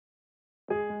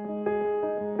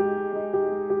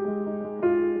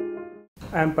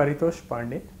I am Paritosh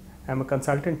Pandey. I am a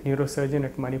consultant neurosurgeon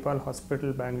at Manipal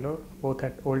Hospital, Bangalore, both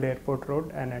at Old Airport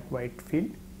Road and at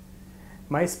Whitefield.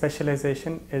 My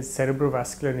specialization is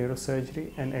cerebrovascular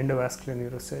neurosurgery and endovascular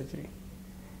neurosurgery.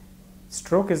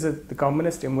 Stroke is the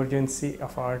commonest emergency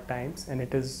of our times, and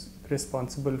it is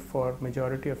responsible for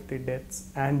majority of the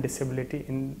deaths and disability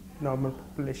in normal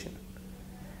population.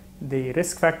 The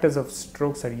risk factors of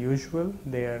strokes are usual.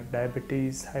 They are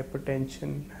diabetes,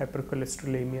 hypertension,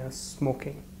 hypercholesterolemia,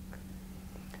 smoking.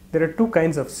 There are two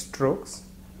kinds of strokes.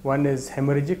 One is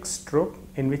hemorrhagic stroke,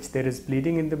 in which there is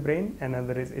bleeding in the brain, and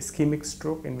another is ischemic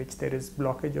stroke, in which there is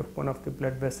blockage of one of the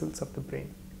blood vessels of the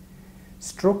brain.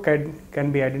 Stroke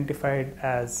can be identified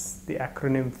as the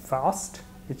acronym FAST,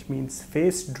 which means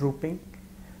face drooping,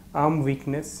 arm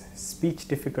weakness, speech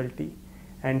difficulty,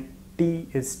 and T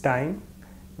is time,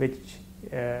 which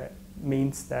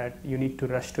means that you need to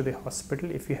rush to the hospital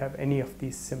if you have any of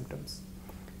these symptoms.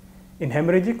 In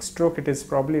hemorrhagic stroke, it is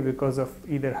probably because of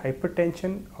either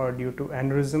hypertension or due to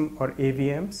aneurysm or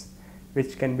AVMs,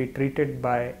 which can be treated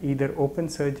by either open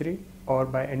surgery or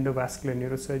by endovascular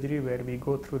neurosurgery, where we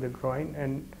go through the groin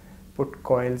and put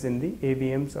coils in the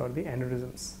AVMs or the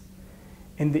aneurysms.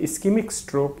 In the ischemic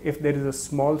stroke, if there is a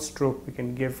small stroke, we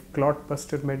can give clot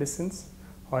buster medicines,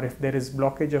 or if there is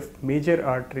blockage of major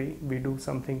artery, we do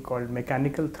something called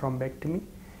mechanical thrombectomy,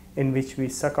 in which we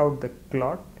suck out the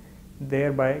clot,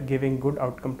 thereby giving good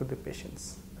outcome to the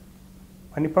patients.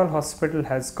 Manipal Hospital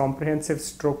has comprehensive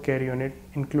stroke care unit,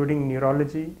 including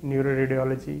neurology,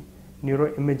 neuroradiology,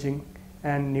 neuroimaging,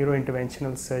 and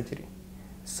neurointerventional surgery.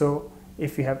 So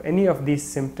if you have any of these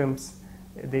symptoms,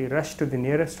 they rush to the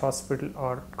nearest hospital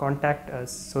or contact us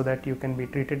so that you can be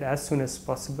treated as soon as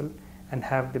possible and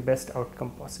have the best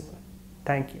outcome possible.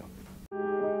 Thank you.